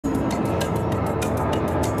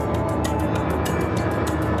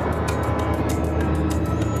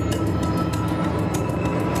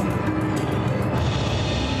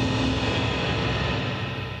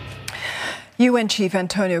UN Chief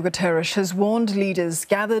Antonio Guterres has warned leaders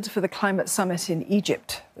gathered for the climate summit in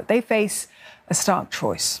Egypt that they face a stark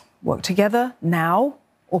choice: work together now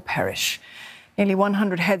or perish. Nearly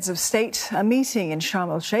 100 heads of state are meeting in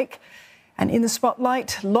el-Sheikh, and in the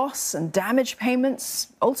spotlight, loss and damage payments,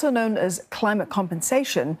 also known as climate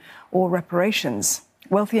compensation or reparations.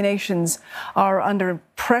 Wealthier nations are under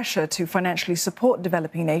pressure to financially support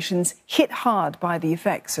developing nations hit hard by the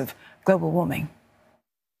effects of global warming.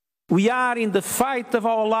 We are in the fight of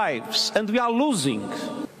our lives, and we are losing.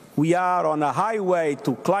 We are on a highway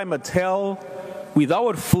to climate hell with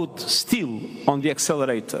our foot still on the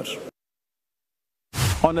accelerator.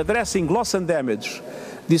 On addressing loss and damage,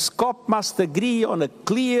 this COP must agree on a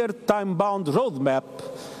clear, time-bound roadmap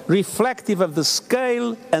reflective of the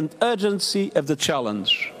scale and urgency of the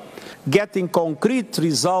challenge. Getting concrete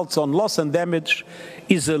results on loss and damage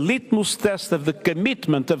is a litmus test of the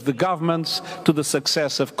commitment of the governments to the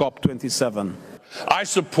success of COP27. I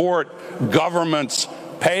support governments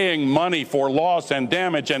paying money for loss and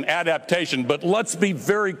damage and adaptation, but let's be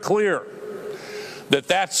very clear that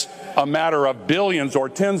that's a matter of billions or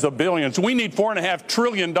tens of billions. We need $4.5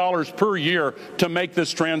 trillion per year to make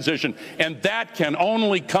this transition, and that can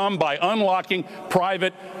only come by unlocking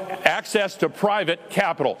private access to private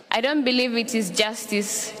capital. I don't believe it is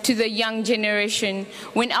justice to the young generation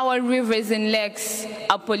when our rivers and lakes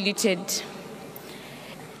are polluted.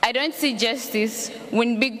 I don't see justice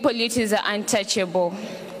when big polluters are untouchable.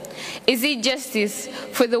 Is it justice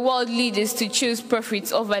for the world leaders to choose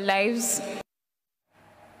profits over lives?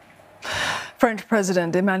 French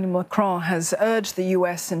President Emmanuel Macron has urged the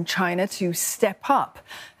US and China to step up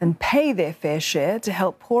and pay their fair share to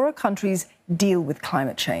help poorer countries deal with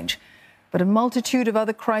climate change. But a multitude of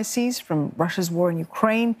other crises, from Russia's war in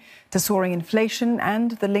Ukraine to soaring inflation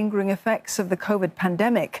and the lingering effects of the COVID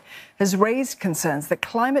pandemic, has raised concerns that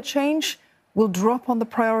climate change will drop on the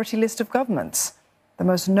priority list of governments. The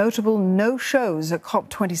most notable no-shows at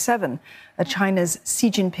COP27 are China's Xi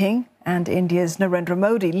Jinping and India's Narendra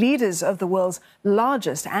Modi, leaders of the world's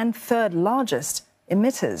largest and third largest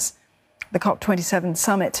emitters. The COP27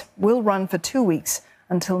 summit will run for 2 weeks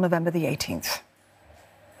until November the 18th.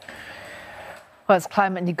 As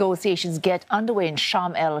climate negotiations get underway in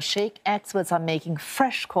Sharm el-Sheikh, experts are making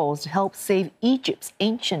fresh calls to help save Egypt's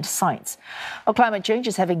ancient sites. Climate change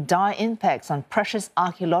is having dire impacts on precious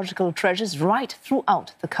archaeological treasures right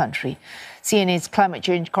throughout the country. CNA's climate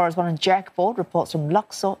change correspondent Jack Ford reports from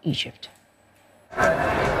Luxor, Egypt.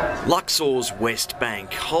 Luxor's West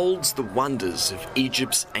Bank holds the wonders of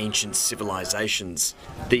Egypt's ancient civilizations.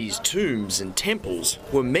 These tombs and temples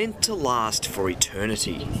were meant to last for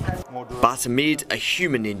eternity. But amid a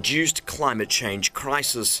human-induced climate change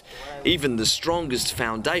crisis, even the strongest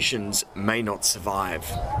foundations may not survive.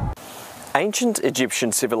 Ancient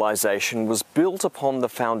Egyptian civilization was built upon the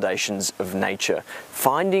foundations of nature,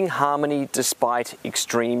 finding harmony despite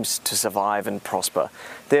extremes to survive and prosper.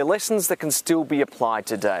 They're lessons that can still be applied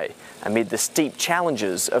today amid the steep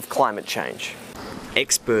challenges of climate change.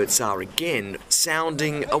 Experts are again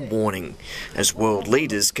sounding a warning as world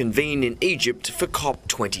leaders convene in Egypt for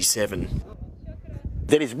COP27.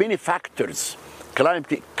 There is many factors: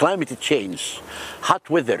 climate change, hot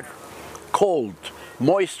weather, cold,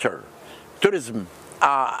 moisture, tourism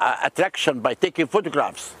attraction by taking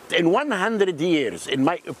photographs. In 100 years, in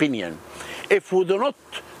my opinion, if we do not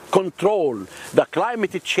control the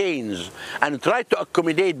climate change and try to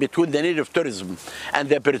accommodate between the need of tourism and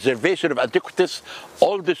the preservation of antiquities,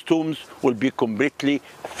 all these tombs will be completely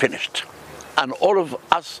finished. And all of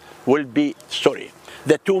us will be sorry.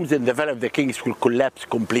 The tombs in the Valley of the Kings will collapse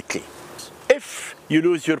completely. If you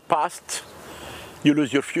lose your past, you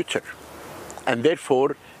lose your future. And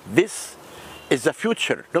therefore, this is the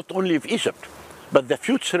future, not only of Egypt, but the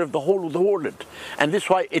future of the whole of the world. And this is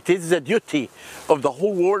why it is the duty of the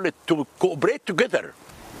whole world to cooperate together.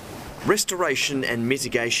 Restoration and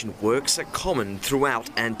mitigation works are common throughout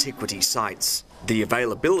antiquity sites. The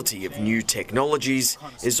availability of new technologies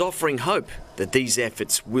is offering hope that these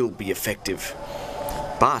efforts will be effective.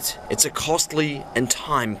 But it's a costly and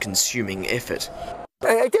time-consuming effort.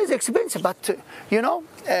 It is expensive, but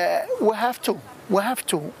we have to.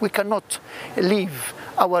 We cannot leave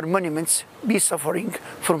our monuments be suffering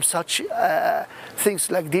from such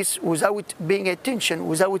things like this without paying attention,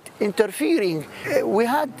 without interfering. We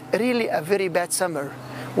had really a very bad summer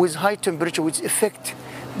with high temperature, which affect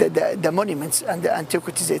the monuments and the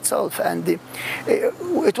antiquities itself, and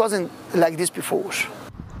it wasn't like this before.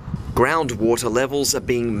 Groundwater levels are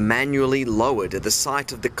being manually lowered at the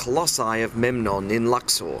site of the Colossi of Memnon in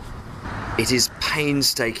Luxor. It is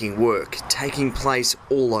painstaking work taking place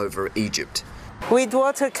all over Egypt. With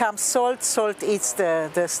water comes salt, salt eats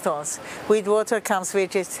the stones. With water comes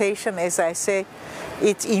vegetation, as I say,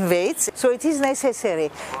 it invades. So it is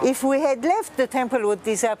necessary. If we had left, the temple would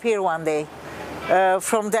disappear one day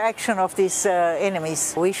from the action of these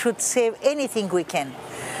enemies. We should save anything we can.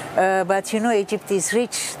 But you know, Egypt is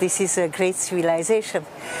rich. This is a great civilization.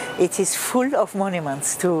 It is full of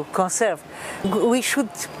monuments to conserve. We should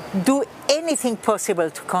do anything possible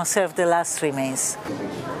to conserve the last remains.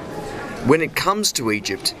 When it comes to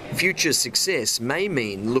Egypt, future success may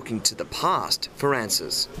mean looking to the past for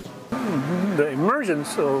answers. The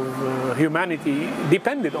emergence of humanity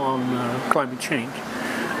depended on climate change,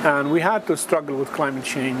 and we had to struggle with climate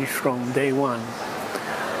change from day one.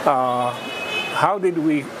 How did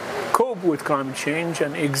we cope with climate change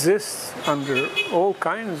and exist under all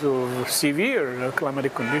kinds of severe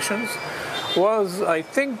climatic conditions was, I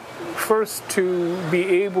think, first to be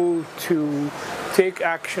able to take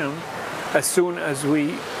action as soon as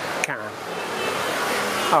we can.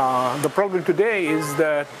 The problem today is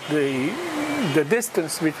that the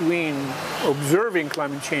distance between observing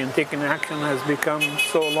climate change and taking action has become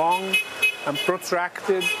so long and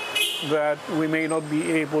protracted that we may not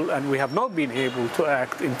be able, and we have not been able, to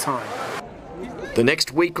act in time. The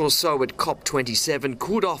next week or so at COP27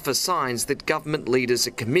 could offer signs that government leaders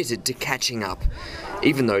are committed to catching up,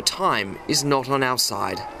 even though time is not on our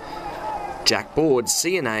side. Jack Board,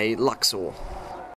 CNA, Luxor.